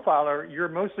a profiler, you're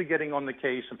mostly getting on the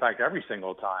case. In fact, every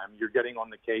single time you're getting on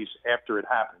the case after it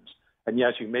happens. And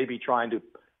yes, you may be trying to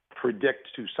predict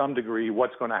to some degree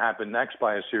what's going to happen next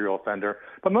by a serial offender.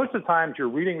 But most of the times you're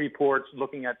reading reports,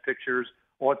 looking at pictures,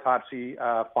 autopsy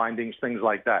findings, things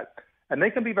like that. And they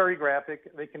can be very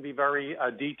graphic. They can be very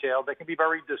detailed. They can be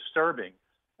very disturbing.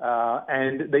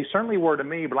 And they certainly were to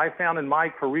me. But I found in my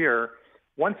career,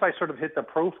 once I sort of hit the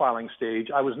profiling stage,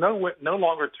 I was no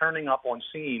longer turning up on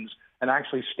scenes and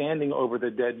actually standing over the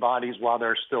dead bodies while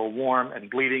they're still warm and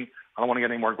bleeding. I don't want to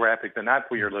get any more graphic than that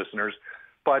for your listeners.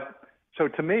 But so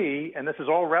to me, and this is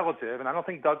all relative, and I don't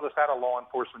think Douglas had a law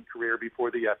enforcement career before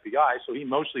the FBI, so he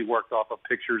mostly worked off of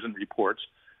pictures and reports.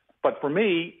 But for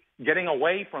me, getting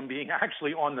away from being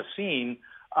actually on the scene,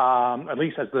 at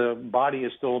least as the body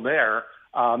is still there,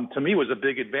 to me was a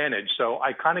big advantage. So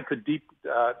I kind of could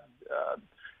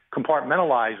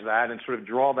compartmentalize that and sort of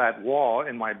draw that wall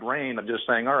in my brain of just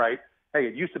saying, all right, hey,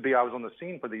 it used to be I was on the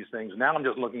scene for these things. Now I'm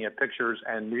just looking at pictures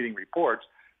and reading reports.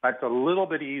 That's a little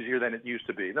bit easier than it used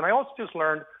to be. Then I also just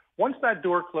learned once that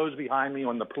door closed behind me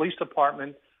on the police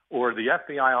department or the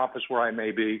FBI office where I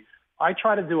may be, I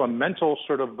try to do a mental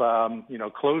sort of,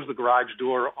 close the garage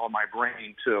door on my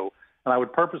brain too. And I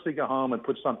would purposely go home and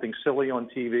put something silly on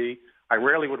TV. I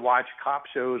rarely would watch cop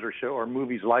shows or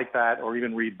movies like that or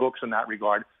even read books in that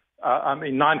regard.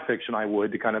 Nonfiction I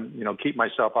would to kind of, keep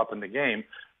myself up in the game,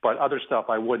 but other stuff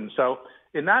I wouldn't. So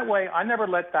in that way, I never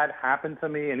let that happen to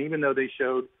me. And even though they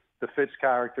showed the Fitz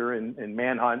character in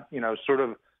Manhunt, sort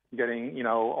of getting,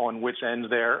 on which ends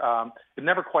there, it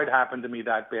never quite happened to me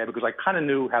that bad because I kind of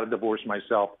knew how to divorce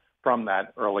myself from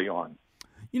that early on.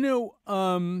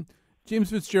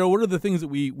 James Fitzgerald, what are the things that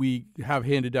we have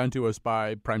handed down to us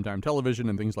by primetime television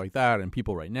and things like that, and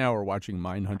people right now are watching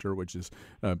Mindhunter, which is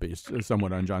based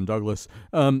somewhat on John Douglas,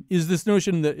 is this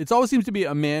notion that it always seems to be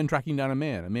a man tracking down a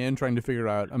man trying to figure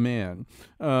out a man.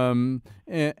 And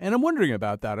I'm wondering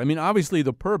about that. I mean, obviously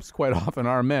the perps quite often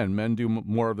are men. Men do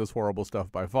more of this horrible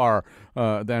stuff by far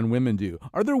than women do.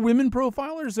 Are there women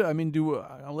profilers? I mean,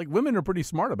 women are pretty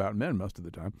smart about men most of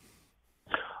the time.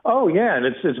 Oh, yeah, and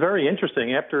it's very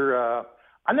interesting. After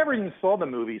I never even saw the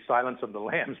movie Silence of the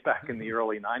Lambs back in the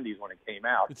early 90s when it came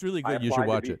out. It's really good. You should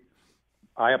watch it.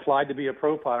 I applied to be a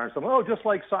profiler, and someone, just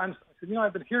like Silence. I said,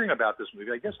 I've been hearing about this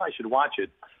movie. I guess I should watch it.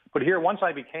 But here, once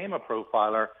I became a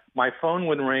profiler, my phone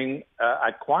would ring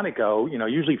at Quantico,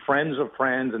 usually friends of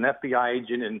friends, an FBI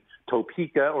agent in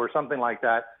Topeka or something like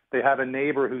that. They have a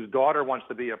neighbor whose daughter wants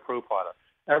to be a profiler.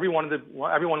 Everyone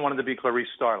wanted to be Clarice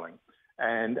Starling.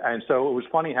 And so it was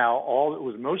funny how it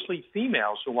was mostly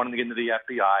females who wanted to get into the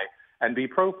FBI and be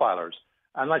profilers.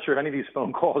 I'm not sure if any of these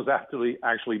phone calls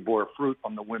actually bore fruit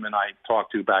from the women I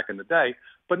talked to back in the day.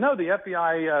 But no, the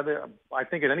FBI, I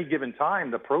think at any given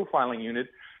time, the profiling unit,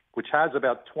 which has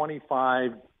about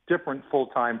 25 different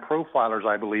full-time profilers,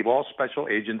 I believe, all special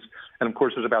agents, and of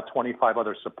course there's about 25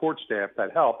 other support staff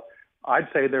that help. I'd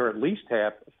say there are at least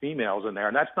half females in there,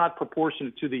 and that's not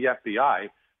proportionate to the FBI.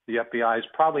 The FBI is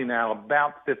probably now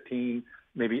about 15,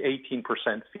 maybe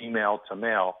 18% female to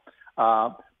male.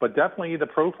 But definitely the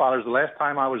profilers, the last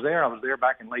time I was there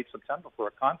back in late September for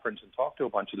a conference and talked to a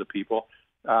bunch of the people.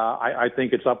 I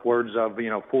think it's upwards of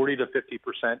 40 to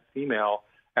 50% female,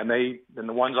 and the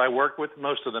ones I worked with,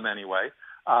 most of them anyway,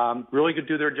 really could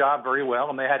do their job very well,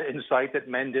 and they had insight that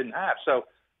men didn't have. So,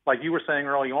 like you were saying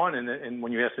early on, and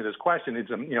when you asked me this question, it's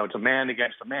a man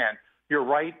against a man. You're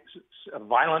right.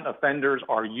 Violent offenders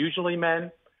are usually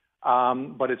men,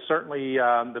 but it's certainly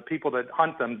the people that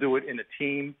hunt them do it in a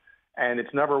team. And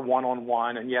it's never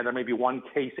one-on-one. And, yeah, there may be one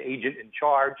case agent in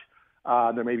charge.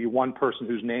 There may be one person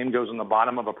whose name goes on the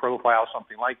bottom of a profile,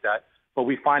 something like that. But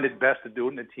we find it best to do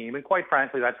it in a team. And quite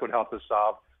frankly, that's what helped us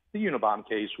solve the Unabomb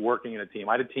case, working in a team.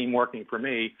 I had a team working for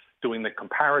me doing the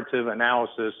comparative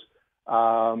analysis,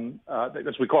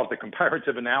 as we call it, the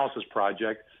comparative analysis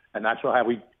project. And that's how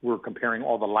we were comparing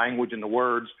all the language and the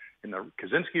words in the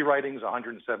Kaczynski writings,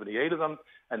 178 of them,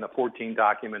 and the 14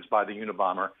 documents by the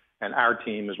Unabomber. And our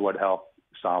team is what helped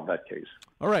solve that case.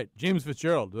 All right, James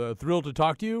Fitzgerald, thrilled to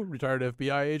talk to you, retired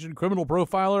FBI agent, criminal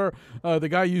profiler, the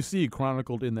guy you see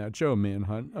chronicled in that show,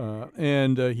 Manhunt,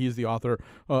 and he's the author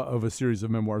of a series of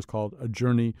memoirs called A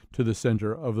Journey to the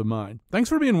Center of the Mind. Thanks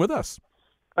for being with us.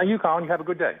 Thank you, Colin. You have a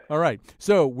good day. All right.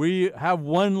 So we have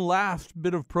one last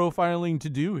bit of profiling to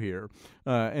do here,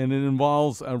 and it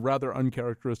involves a rather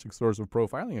uncharacteristic source of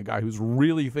profiling, a guy who's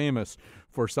really famous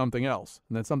for something else,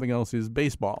 and that something else is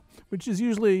baseball, which is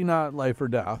usually not life or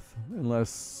death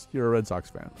unless you're a Red Sox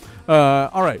fan.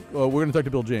 All right. Well, we're going to talk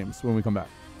to Bill James when we come back.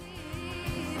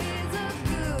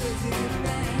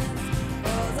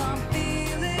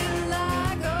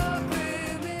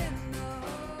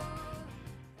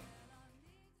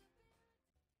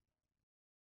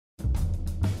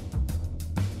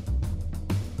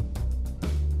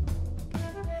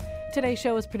 Today's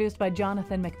show was produced by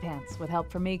Jonathan McPence, with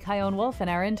help from me, Kyone Wolf, and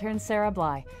our intern, Sarah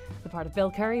Bly. The part of Bill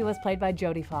Curry was played by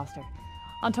Jodie Foster.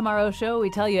 On tomorrow's show, we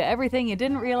tell you everything you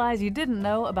didn't realize you didn't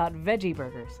know about veggie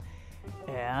burgers.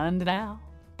 And now,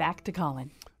 back to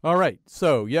Colin. All right.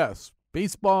 So, yes,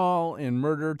 baseball and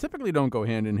murder typically don't go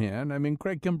hand in hand. I mean,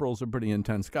 Craig Kimbrell's a pretty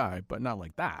intense guy, but not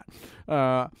like that.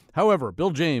 However,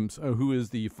 Bill James, who is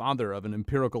the father of an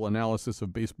empirical analysis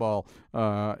of baseball,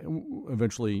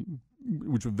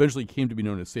 which eventually came to be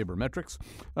known as sabermetrics,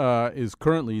 is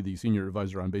currently the senior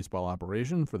advisor on baseball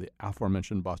operation for the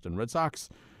aforementioned Boston Red Sox,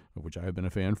 of which I have been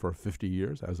a fan for 50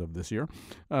 years as of this year.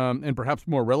 And perhaps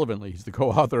more relevantly, he's the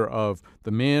co-author of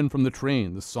The Man from the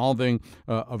Train, the solving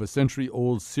of a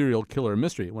century-old serial killer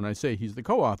mystery. When I say he's the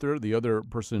co-author, the other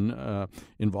person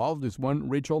involved is one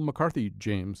Rachel McCarthy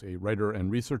James, a writer and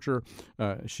researcher.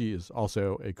 She is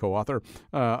also a co-author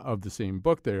of the same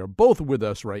book. They are both with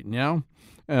us right now.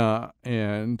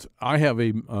 And I have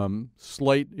a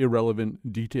slight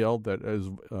irrelevant detail that is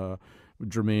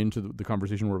germane to the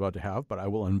conversation we're about to have, but I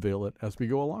will unveil it as we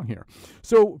go along here.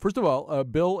 So, first of all,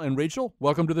 Bill and Rachel,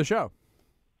 welcome to the show.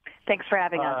 Thanks for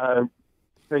having us.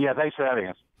 Yeah, thanks for having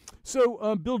us.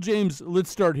 So, Bill James, let's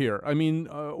start here. I mean,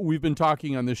 we've been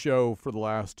talking on this show for the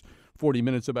last 40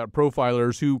 minutes about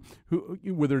profilers who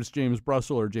whether it's James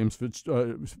Brussel or James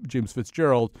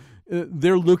Fitzgerald,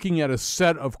 they're looking at a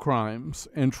set of crimes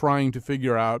and trying to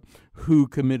figure out who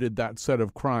committed that set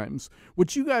of crimes.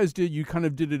 What you guys did, you kind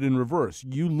of did it in reverse.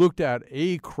 You looked at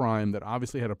a crime that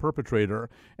obviously had a perpetrator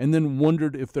and then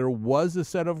wondered if there was a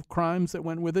set of crimes that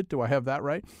went with it. Do I have that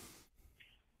right?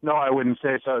 No, I wouldn't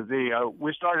say so.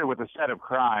 We started with a set of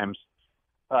crimes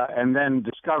and then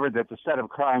discovered that the set of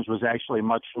crimes was actually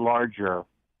much larger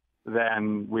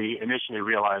than we initially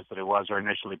realized that it was or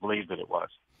initially believed that it was.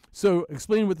 So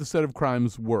explain what the set of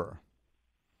crimes were.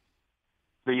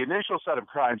 The initial set of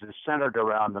crimes is centered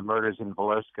around the murders in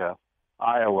Villisca,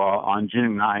 Iowa on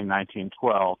June 9,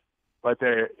 1912. But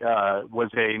there was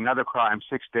another crime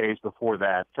 6 days before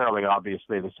that, fairly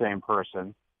obviously the same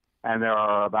person. And there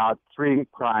are about 3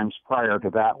 crimes prior to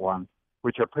that one,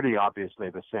 which are pretty obviously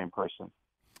the same person.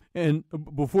 And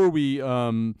before we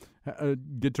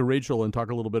get to Rachel and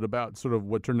talk a little bit about sort of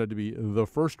what turned out to be the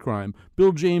first crime,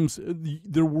 Bill James,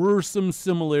 there were some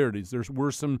similarities. There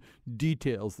were some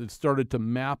details that started to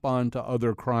map onto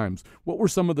other crimes. What were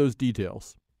some of those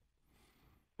details?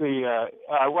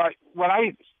 When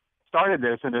I started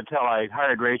this and until I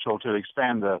hired Rachel to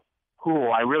expand the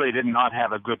pool, I really did not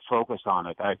have a good focus on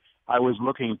it. I was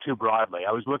looking too broadly.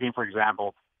 I was looking, for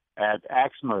example, at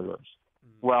axe murders.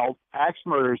 Well, axe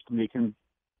murders can be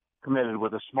committed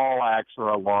with a small axe or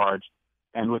a large,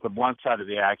 and with the blunt side of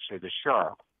the axe or the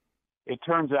sharp. It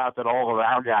turns out that all of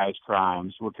our guys'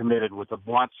 crimes were committed with the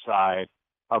blunt side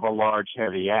of a large,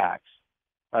 heavy axe.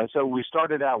 So we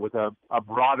started out with a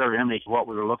broader image of what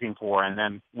we were looking for, and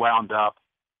then wound up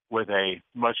with a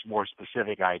much more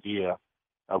specific idea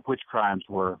of which crimes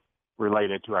were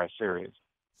related to our series.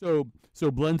 So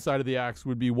blunt side of the axe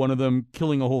would be one of them.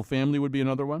 Killing a whole family would be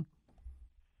another one?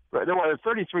 Right. There were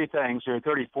 33 things, or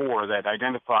 34, that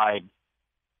identified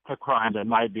a crime that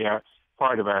might be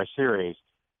part of our series.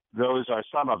 Those are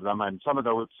some of them, and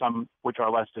some which are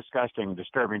less disgusting and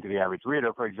disturbing to the average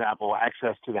reader. For example,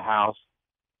 access to the house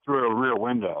through a rear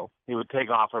window. He would take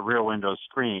off a rear window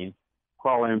screen,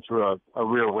 crawl in through a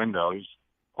rear window. He's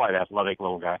quite an athletic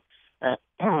little guy.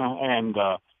 And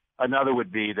another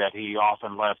would be that he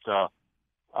often left a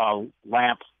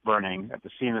lamp burning at the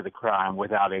scene of the crime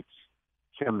without its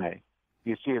chimney.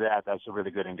 You see that, that's a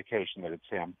really good indication that it's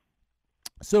him.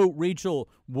 So, Rachel,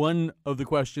 one of the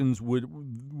questions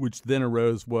which then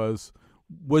arose was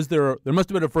there must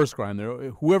have been a first crime there.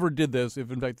 Whoever did this,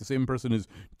 if in fact the same person is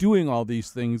doing all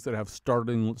these things that have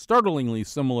startlingly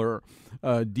similar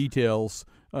details,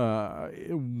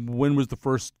 when was the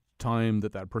first time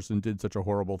that person did such a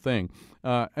horrible thing?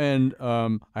 And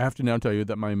I have to now tell you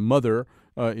that my mother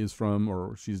is from,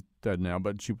 or she's dead now,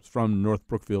 but she was from North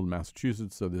Brookfield,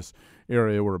 Massachusetts. So this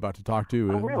area we're about to talk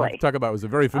about was a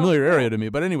very familiar area to me.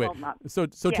 But anyway, so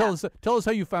yeah. Tell us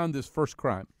how you found this first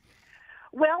crime.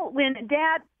 Well, when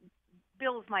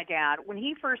Bill's my dad, when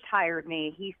he first hired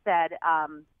me, he said,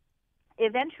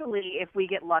 eventually, if we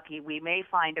get lucky, we may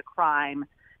find a crime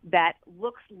that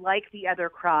looks like the other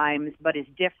crimes but is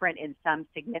different in some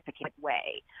significant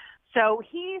way. So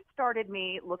he started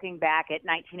me looking back at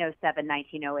 1907,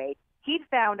 1908. He'd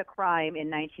found a crime in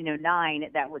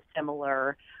 1909 that was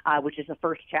similar, which is the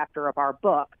first chapter of our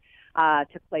book,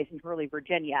 took place in Hurley,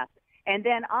 Virginia. And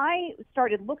then I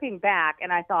started looking back,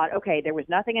 and I thought, okay, there was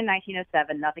nothing in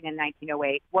 1907, nothing in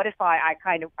 1908. What if I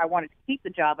wanted to keep the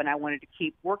job and I wanted to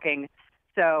keep working?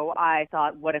 So I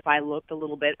thought, what if I looked a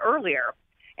little bit earlier?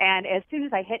 And as soon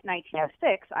as I hit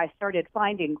 1906, I started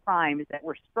finding crimes that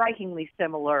were strikingly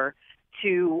similar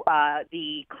to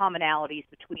the commonalities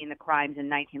between the crimes in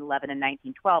 1911 and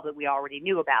 1912 that we already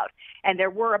knew about. And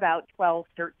there were about 12,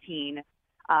 13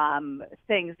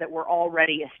 things that were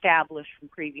already established from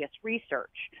previous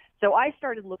research. So I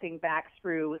started looking back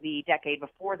through the decade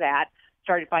before that,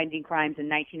 started finding crimes in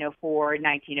 1904,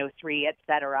 1903, et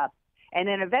cetera. And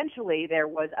then eventually there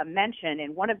was a mention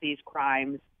in one of these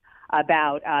crimes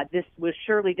about this was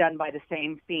surely done by the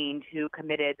same fiend who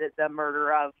committed the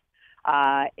murder of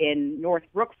in North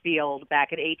Brookfield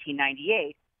back in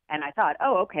 1898. And I thought,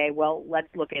 oh, okay, well, let's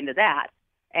look into that.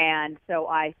 And so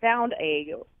I found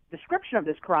a description of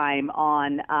this crime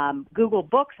on Google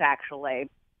Books, actually,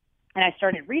 and I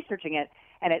started researching it,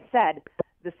 and it said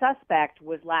the suspect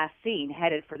was last seen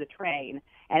headed for the train.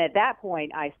 And at that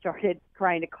point, I started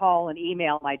trying to call and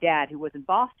email my dad, who was in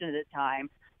Boston at the time,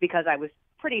 because I was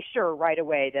pretty sure right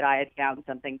away that I had found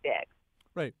something big.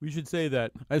 Right. We should say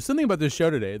that something about this show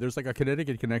today. There's like a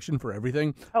Connecticut connection for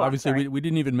everything. Oh, obviously, we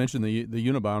didn't even mention the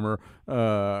Unabomber.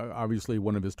 Obviously,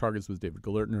 one of his targets was David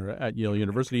Galertner at Yale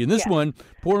University. And this one,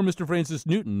 poor Mr. Francis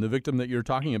Newton, the victim that you're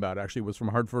talking about, actually was from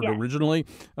Hartford originally.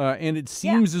 And it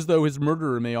seems as though his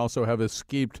murderer may also have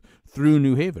escaped through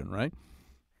New Haven, right?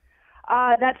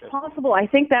 That's possible. I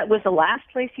think that was the last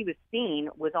place he was seen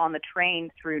was on the train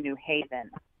through New Haven.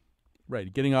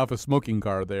 Right, getting off a smoking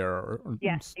car there.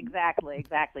 Yes, exactly.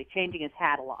 Changing his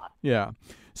hat a lot. Yeah.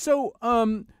 So,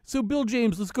 so Bill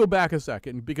James, let's go back a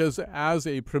second, because as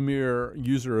a premier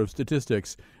user of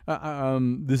statistics,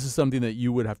 this is something that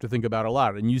you would have to think about a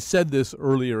lot. And you said this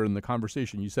earlier in the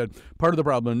conversation. You said part of the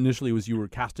problem initially was you were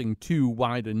casting too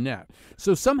wide a net.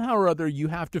 So somehow or other, you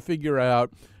have to figure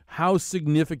out how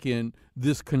significant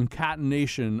this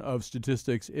concatenation of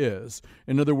statistics is.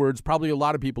 In other words, probably a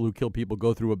lot of people who kill people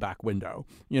go through a back window,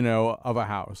 of a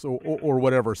house or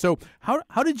whatever. So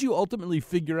how did you ultimately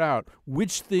figure out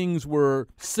which things were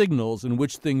signals and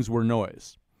which things were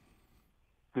noise?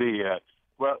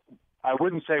 Well, I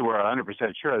wouldn't say we're 100%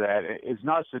 sure of that. It's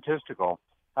not statistical.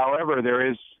 However,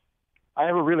 I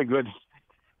have a really good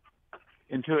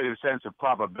intuitive sense of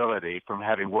probability from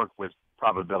having worked with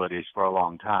probabilities for a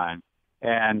long time.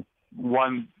 And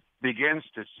one begins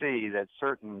to see that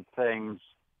certain things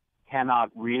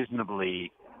cannot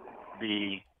reasonably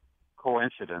be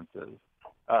coincidences,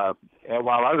 and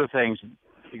while other things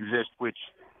exist which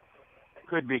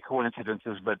could be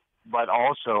coincidences, but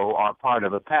also are part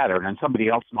of a pattern, and somebody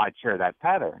else might share that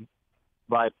pattern.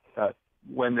 But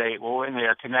when they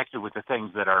are connected with the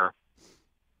things that are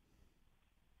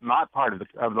not part of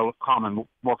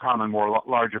the more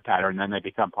larger pattern, then they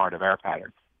become part of our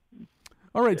pattern.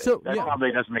 All right, so that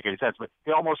probably doesn't make any sense, but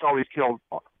he almost always killed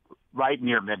right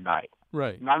near midnight.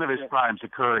 Right. None of his crimes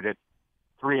occurred at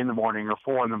 3 in the morning or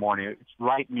 4 in the morning. It's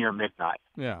right near midnight.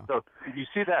 Yeah. So if you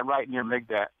see that right near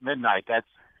midnight, that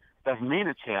doesn't mean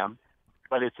it's him,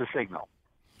 but it's a signal.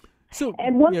 So,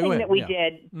 and one yeah, thing that we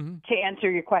did, Mm-hmm. to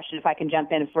answer your question, if I can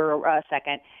jump in for a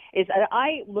second, is that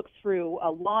I looked through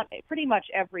pretty much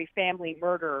every family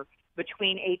murder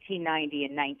between 1890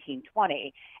 and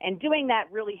 1920. And doing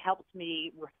that really helped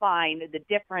me refine the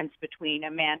difference between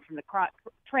a man from the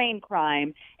train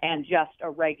crime and just a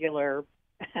regular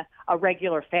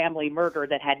family murder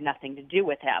that had nothing to do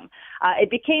with him. It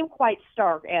became quite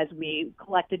stark as we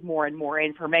collected more and more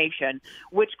information,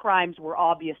 which crimes were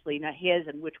obviously not his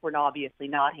and which were obviously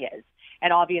not his.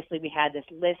 And obviously we had this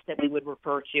list that we would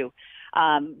refer to.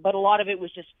 But a lot of it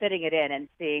was just fitting it in and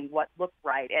seeing what looked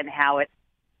right and how it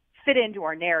fit into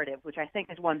our narrative, which I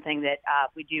think is one thing that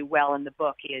we do well in the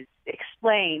book, is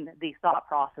explain the thought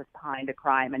process behind a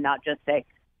crime and not just say,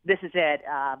 this is it,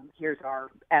 here's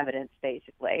our evidence,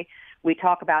 basically. We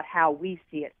talk about how we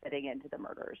see it fitting into the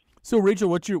murders. So, Rachel,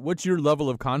 what's your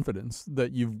level of confidence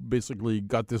that you've basically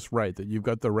got this right, that you've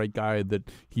got the right guy,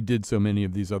 that he did so many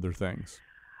of these other things?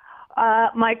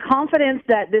 My confidence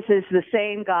that this is the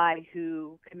same guy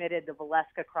who committed the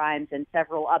Valeska crimes and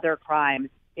several other crimes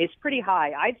is pretty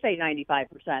high. I'd say 95%.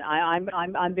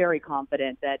 I'm very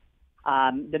confident that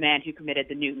the man who committed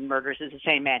the Newton murders is the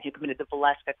same man who committed the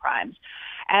Valeska crimes.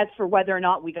 As for whether or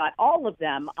not we got all of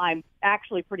them, I'm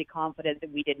actually pretty confident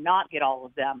that we did not get all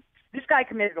of them. This guy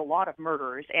committed a lot of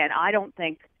murders, and I don't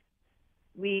think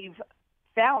we've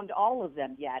found all of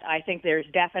them yet. I think there's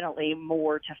definitely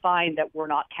more to find that were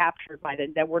not captured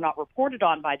that were not reported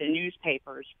on by the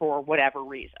newspapers for whatever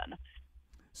reason.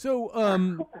 So,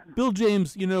 Bill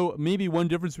James, maybe one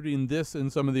difference between this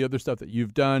and some of the other stuff that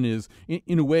you've done is,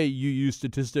 in a way, you use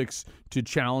statistics to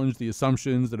challenge the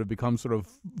assumptions that have become sort of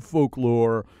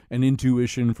folklore and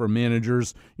intuition for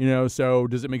managers. So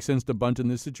does it make sense to bunt in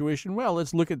this situation? Well,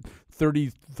 let's look at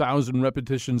 30,000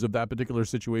 repetitions of that particular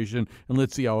situation, and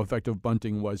let's see how effective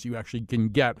bunting was. You actually can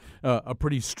get a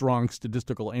pretty strong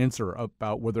statistical answer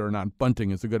about whether or not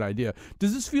bunting is a good idea.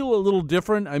 Does this feel a little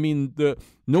different? I mean,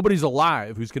 nobody's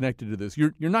alive who's connected to this.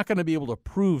 You're not going to be able to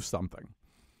prove something.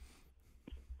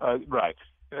 Right.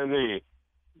 The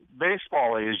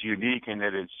baseball is unique in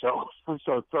that it's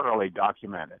so thoroughly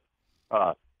documented.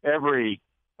 Every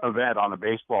event on a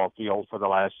baseball field for the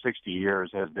last 60 years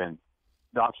has been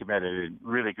documented in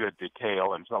really good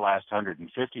detail, and for the last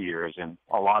 150 years in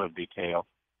a lot of detail.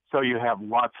 So you have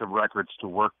lots of records to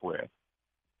work with.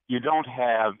 You don't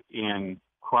have in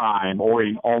crime or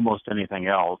in almost anything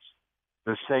else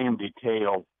the same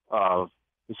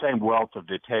wealth of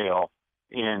detail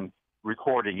in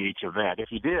recording each event.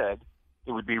 If you did,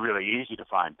 it would be really easy to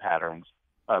find patterns,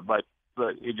 but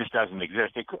it just doesn't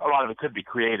exist. A lot of it could be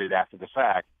created after the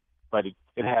fact, but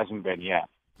it hasn't been yet.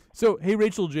 So, hey,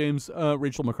 Rachel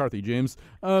McCarthy James.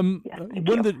 One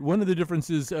of the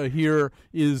differences here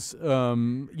is,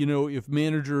 if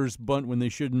managers bunt when they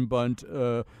shouldn't bunt,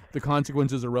 the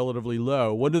consequences are relatively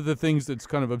low. One of the things that's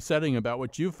kind of upsetting about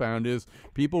what you found is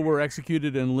people were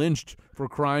executed and lynched for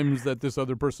crimes that this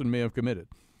other person may have committed.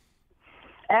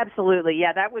 Absolutely,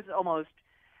 yeah. That was almost,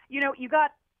 you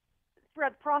got.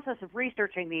 Throughout the process of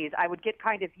researching these, I would get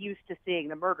kind of used to seeing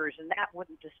the murders, and that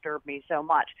wouldn't disturb me so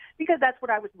much because that's what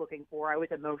I was looking for. I was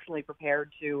emotionally prepared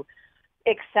to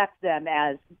accept them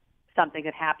as something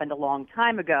that happened a long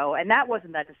time ago, and that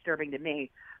wasn't that disturbing to me.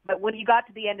 But when you got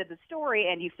to the end of the story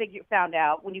and you found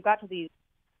out, when you got to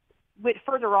went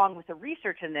further on with the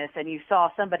research in this, and you saw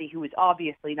somebody who was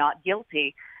obviously not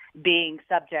guilty being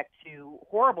subject to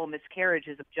horrible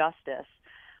miscarriages of justice,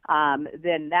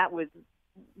 then that was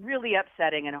really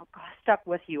upsetting and stuck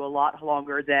with you a lot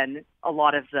longer than a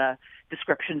lot of the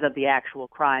descriptions of the actual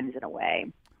crimes in a way.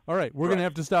 All right, we're going to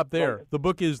have to stop there. The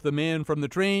book is The Man from the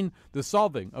Train, The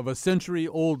Solving of a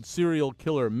Century-Old Serial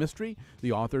Killer Mystery.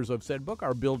 The authors of said book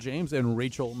are Bill James and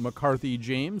Rachel McCarthy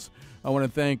James. I want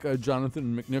to thank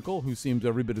Jonathan McNichol, who seems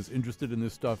every bit as interested in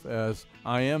this stuff as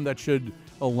I am. That should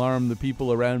alarm the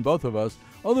people around both of us.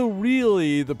 Although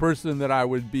really the person that I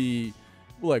would be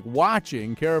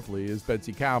watching carefully is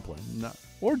Betsy Kaplan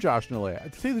or Josh Nalea.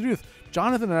 To tell you the truth,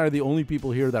 Jonathan and I are the only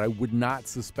people here that I would not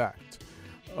suspect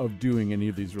of doing any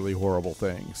of these really horrible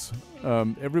things.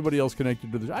 Everybody else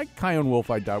connected to this, Chion Wolf,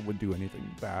 I doubt would do anything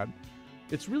bad.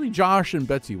 It's really Josh and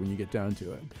Betsy when you get down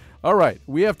to it. All right,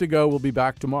 we have to go. We'll be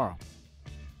back tomorrow.